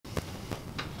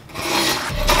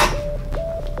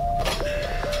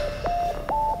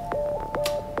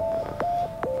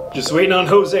Just waiting on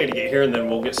Jose to get here and then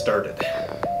we'll get started.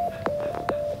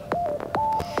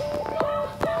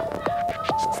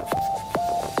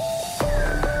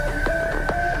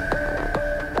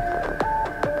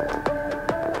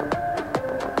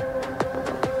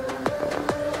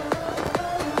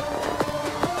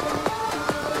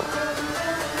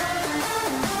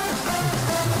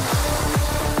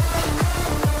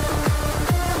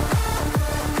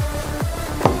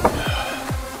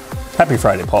 Happy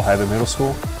Friday, Paul Hadley Middle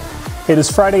School. It is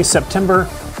Friday, September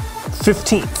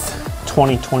 15th,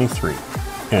 2023,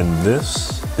 and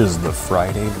this is the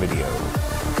Friday video.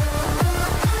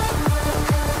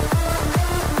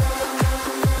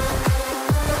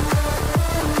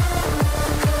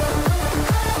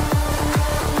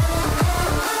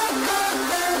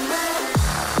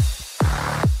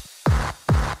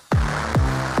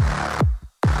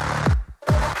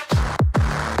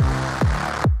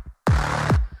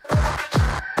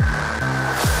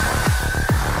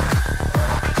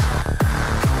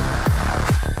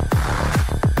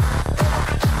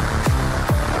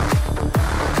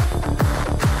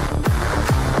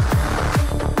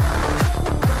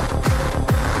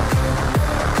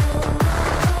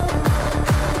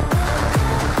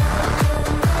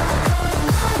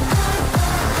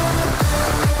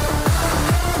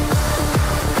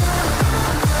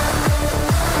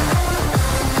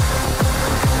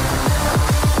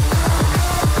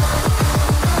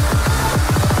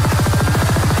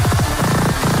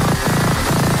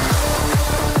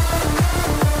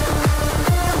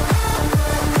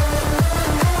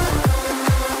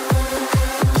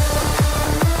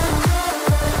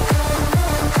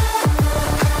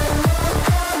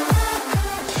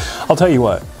 I'll tell you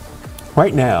what,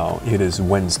 right now it is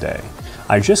Wednesday.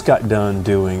 I just got done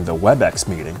doing the WebEx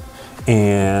meeting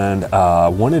and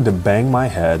wanted to bang my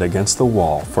head against the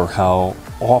wall for how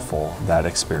awful that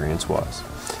experience was.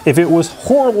 If it was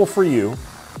horrible for you,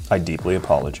 I deeply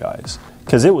apologize,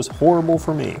 because it was horrible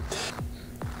for me.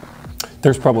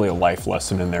 There's probably a life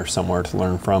lesson in there somewhere to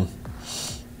learn from.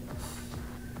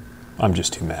 I'm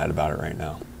just too mad about it right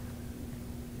now.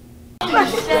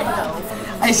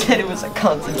 I said it was a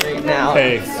concentrate now.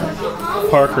 Hey,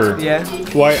 Parker. Yeah?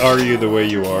 Why are you the way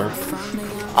you are?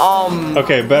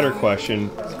 Okay, better question.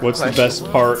 What's the best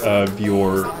part of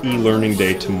your e-learning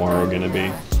day tomorrow gonna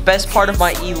be? Best part of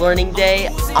my e-learning day,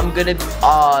 I'm gonna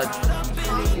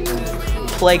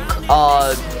play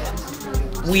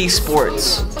Wii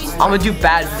Sports. I'm gonna do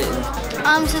badminton.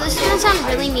 So this is gonna sound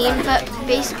really mean, but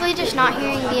basically just not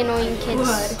hearing the annoying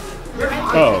kids.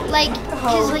 Oh. Like,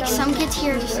 cause like some kids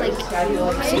here are just like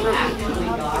super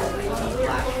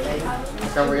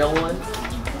Like a real one.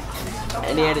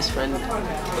 And he had his friend.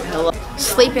 Hello.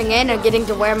 Sleeping in and getting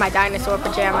to wear my dinosaur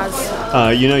pajamas.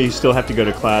 You know you still have to go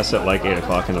to class at like 8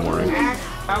 o'clock in the morning.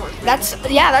 That's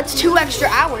 2 extra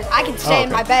hours. I can stay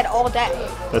in my bed all day.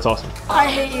 That's awesome. I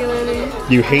hate e-learning.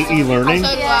 You hate e-learning?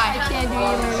 Yeah, I can't do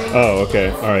e-learning. Oh, okay.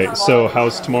 All right. So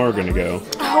how's tomorrow gonna go?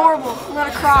 Horrible. I'm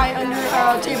gonna cry under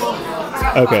a table.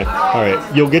 Okay. All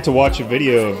right. You'll get to watch a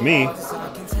video of me.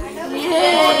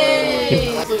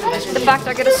 Yay! The fact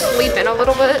I get to sleep in a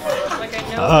little bit.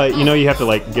 You know you have to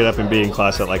like get up and be in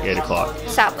class at like 8 o'clock.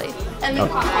 Sadly. I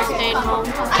stayed home.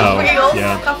 Oh,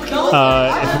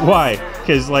 yeah. Why?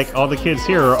 Because like all the kids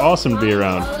here are awesome to be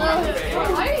around.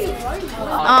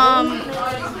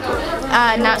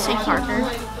 Not St. Parker.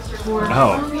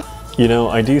 Oh. You know,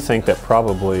 I do think that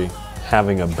probably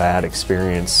having a bad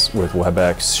experience with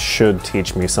WebEx should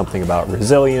teach me something about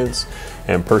resilience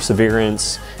and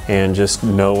perseverance, and just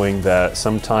knowing that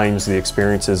sometimes the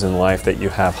experiences in life that you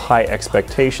have high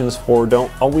expectations for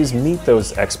don't always meet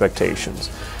those expectations.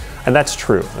 And that's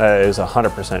true. That is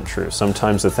 100% true.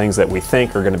 Sometimes the things that we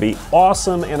think are going to be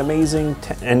awesome and amazing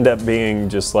end up being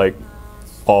just like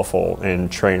awful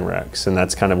and train wrecks. And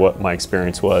that's kind of what my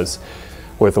experience was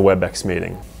with the WebEx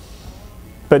meeting.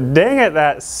 But dang it,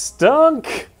 that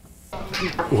stunk!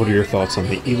 What are your thoughts on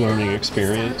the e-learning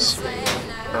experience?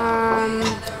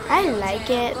 I like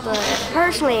it, but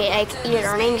personally, like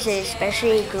e-learning is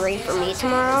especially great for me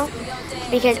tomorrow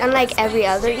because unlike every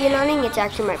other e-learning, it's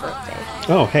actually my birthday.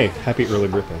 Oh, hey, happy early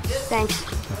birthday. Thanks.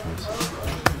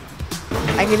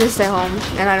 I get to stay home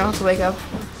and I don't have to wake up.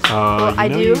 Well, I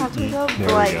do have to wake up,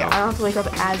 but like I don't have to wake up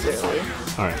as early.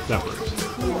 Alright, that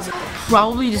works.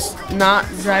 Probably just not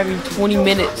driving 20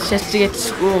 minutes just to get to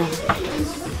school.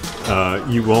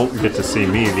 You won't get to see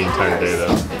me the entire day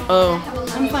though. Oh.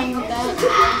 I'm fine with that.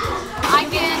 I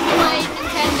can play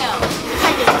Nintendo.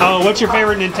 Oh, what's your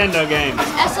favorite Nintendo game?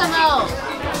 SMO.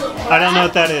 I don't know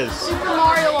what that is. Super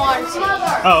Mario Odyssey.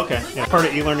 Oh, okay. Yeah, part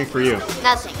of e-learning for you.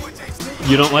 Nothing.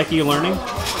 You don't like e-learning?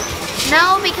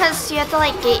 No, because you have to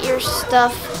like get your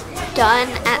stuff done.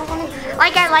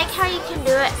 Like I like how you can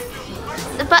do it,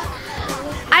 but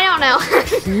I don't know.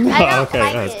 I don't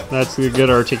Okay, like it. that's a good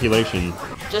articulation.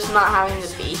 Just not having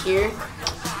to be here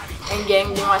and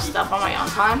getting to do my stuff on my own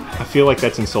time. I feel like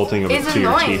that's insulting It's to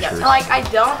your annoying. teacher. Like I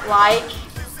don't like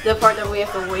the part that we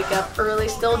have to wake up early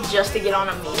still just to get on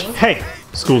a meeting. Hey,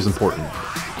 school's important.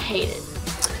 I hate it.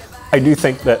 I do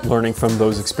think that learning from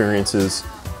those experiences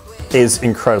is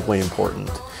incredibly important.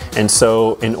 And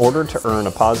so in order to earn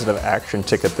a positive action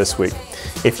ticket this week,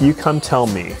 if you come tell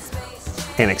me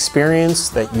an experience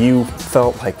that you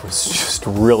felt like was just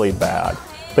really bad,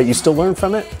 but you still learned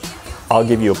from it, I'll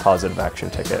give you a positive action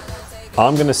ticket.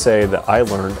 I'm gonna say that I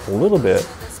learned a little bit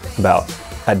about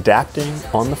adapting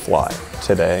on the fly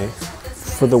today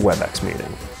for the WebEx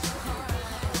meeting.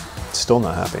 Still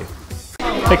not happy.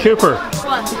 Hey Cooper,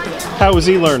 how was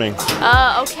e-learning?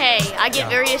 Okay. I get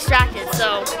very distracted,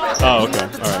 so. Oh, okay,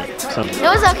 all right. It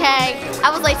was okay. I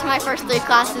was late to my first 3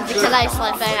 classes because I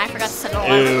slept in and I forgot to set an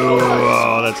alarm. Ew,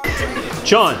 oh, that's...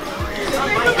 John,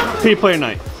 who you play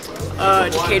tonight?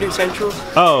 Decatur Central.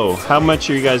 Oh, how much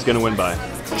are you guys gonna win by?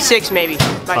 6 maybe.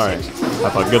 By All right, 6.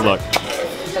 have fun, good luck.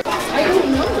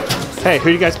 Hey, who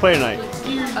do you guys play tonight?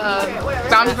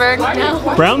 Brownsburg.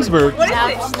 Brownsburg?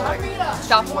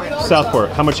 Southport. Southport.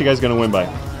 How much you guys gonna win by?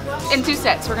 In 2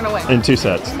 sets, we're gonna win. In 2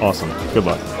 sets. Awesome. Good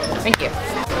luck. Thank you.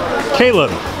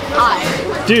 Caleb.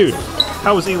 Hi. Dude,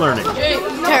 how was e-learning?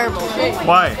 Terrible.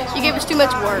 Why? You gave us too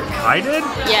much work. I did?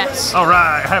 Yes. All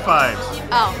right. High fives.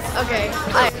 Oh, okay.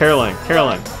 Caroline.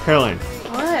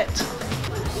 What?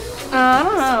 I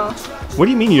don't know. What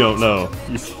do you mean you don't know?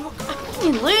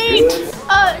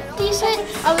 Decent.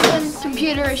 I was in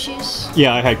computer issues.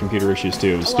 Yeah, I had computer issues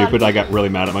too. It was stupid. I got really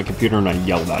mad at my computer and I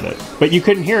yelled at it. But you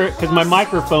couldn't hear it because my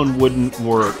microphone wouldn't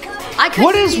work.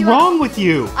 What is wrong with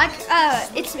you?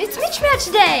 It's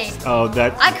mismatch day. Oh,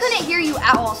 that. I couldn't hear you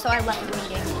at all, so I left the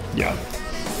meeting. Yeah.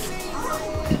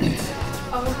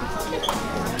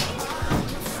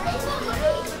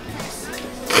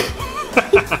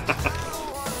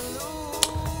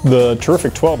 The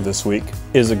Terrific 12 this week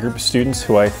is a group of students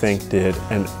who I think did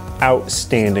an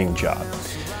outstanding job.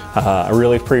 I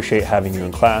really appreciate having you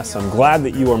in class. I'm glad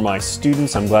that you are my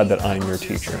students. I'm glad that I'm your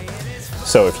teacher.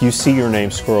 So if you see your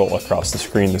name scroll across the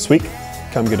screen this week,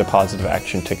 come get a positive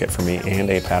action ticket for me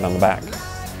and a pat on the back.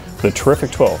 The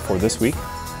Terrific 12 for this week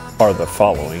are the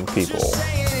following people.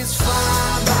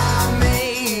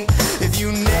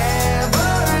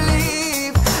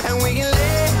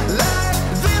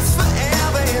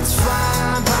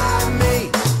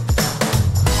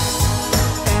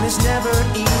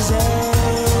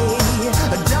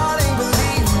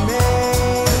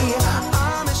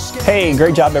 Hey,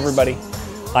 great job everybody.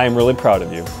 I am really proud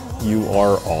of you. You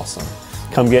are awesome.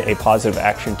 Come get a positive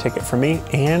action ticket from me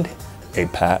and a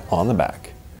pat on the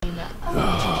back.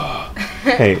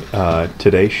 Hey,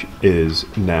 today is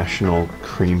National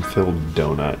Cream-Filled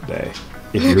Donut Day.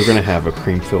 If you're gonna have a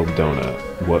cream-filled donut,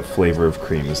 what flavor of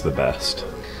cream is the best?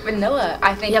 Vanilla,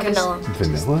 I think. Yeah, vanilla.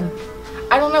 Vanilla?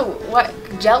 I don't know what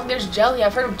there's jelly.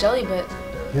 I've heard of jelly, but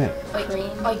Yeah.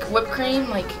 like whipped cream,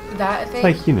 like that. I think.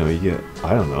 Like, you know, you get,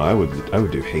 I don't know, I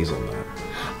would do hazelnut.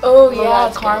 Oh yeah,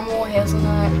 that's caramel,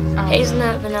 hazelnut.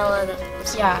 Hazelnut, vanilla.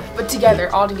 Yeah, but together,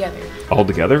 all together. All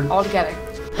together? All together.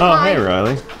 Oh, hey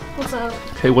Riley. What's up?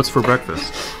 Hey, what's for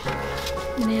breakfast?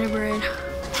 Banana bread.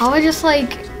 Probably just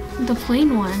like the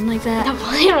plain one, like that. The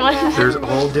plain one. There's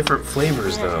all different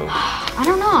flavors though. I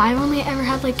don't know. I've only ever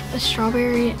had like a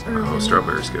strawberry or. Oh,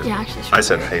 strawberry's good. Yeah, actually. I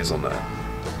said hazelnut.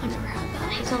 I've never had that.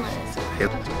 Hazelnut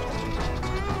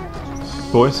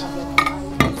is. Boys,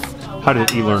 how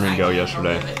did e-learning go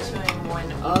yesterday?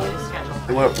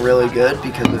 It went really good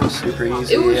because it was super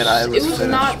easy and I was finished.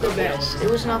 Not the best. It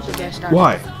was not the best.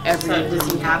 Why? Ever.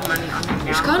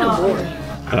 It's kind of boring.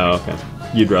 Oh, okay.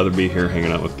 You'd rather be here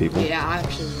hanging out with people? Yeah,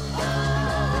 actually.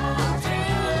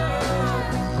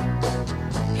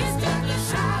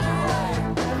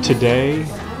 Today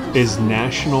is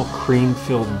National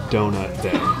Cream-Filled Donut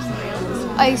Day.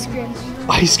 Ice cream.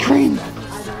 Ice cream?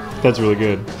 That's really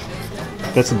good.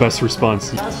 That's the best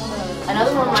response.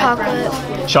 Another one.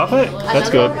 Chocolate. Chocolate? That's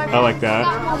good. I like that.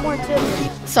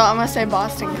 So I'm gonna say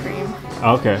Boston cream.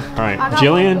 Okay, all right.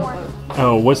 Jillian?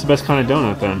 Oh, what's the best kind of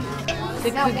donut then?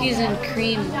 The cookies and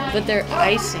cream, but they're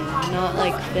icing, not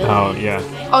like filling. Oh, yeah.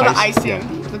 Oh, the icing,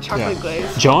 yeah. the chocolate Yeah.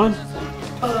 glaze. John?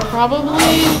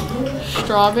 Probably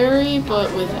strawberry,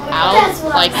 but without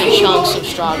like the chunks of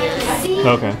strawberry.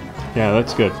 Okay. Yeah,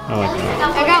 that's good. I like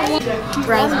that. I got one.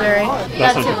 Raspberry.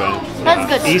 That's not too bad. That's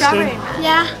good. Easton?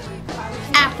 Yeah.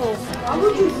 apple.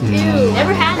 Ew.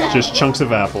 Never had that. Just chunks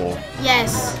of apple.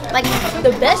 Yes. Like,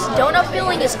 the best donut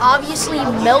filling is obviously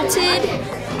melted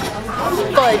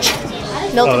fudge.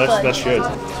 Melted fudge. That's good.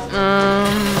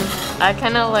 I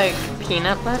kind of like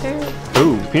peanut butter.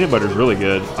 Ooh, peanut butter is really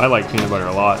good. I like peanut butter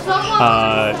a lot.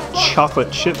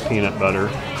 Chocolate chip peanut butter.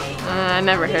 I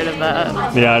never heard of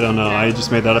that. Yeah, I don't know. I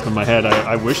just made that up in my head.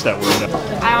 I wish that were.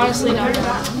 I honestly don't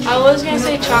know. I was gonna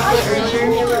say chocolate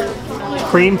earlier.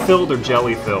 Cream filled or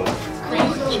jelly filled?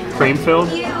 Cream filled?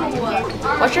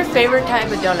 What's your favorite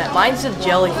type of donut? Mine's a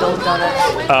jelly filled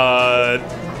donut.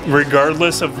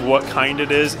 Regardless of what kind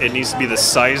it is, it needs to be the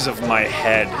size of my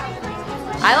head.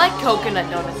 I like coconut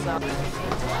donuts though.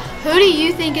 Who do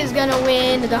you think is going to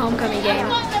win the homecoming game?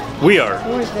 We are.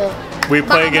 Mooresville. We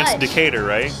play By against much? Decatur,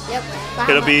 right? Yep.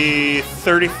 It'll be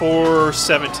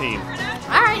 34-17.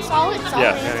 All right, solid.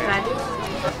 Yeah.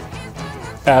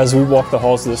 As we walk the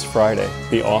halls this Friday,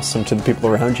 be awesome to the people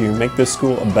around you, make this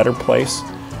school a better place,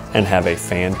 and have a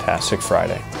fantastic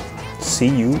Friday. See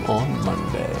you on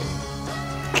Monday.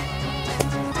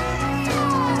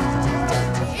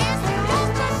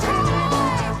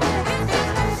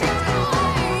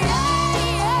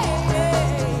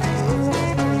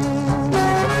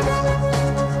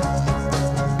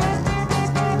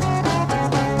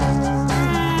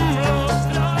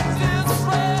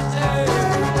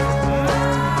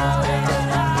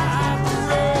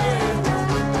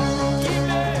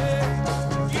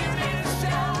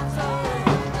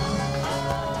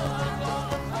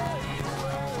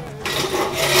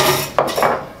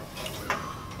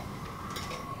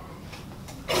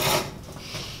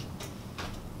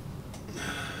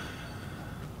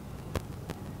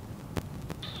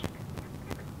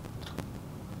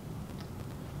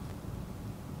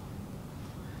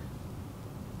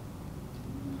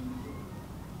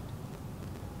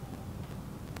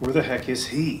 Where the heck is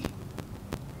he?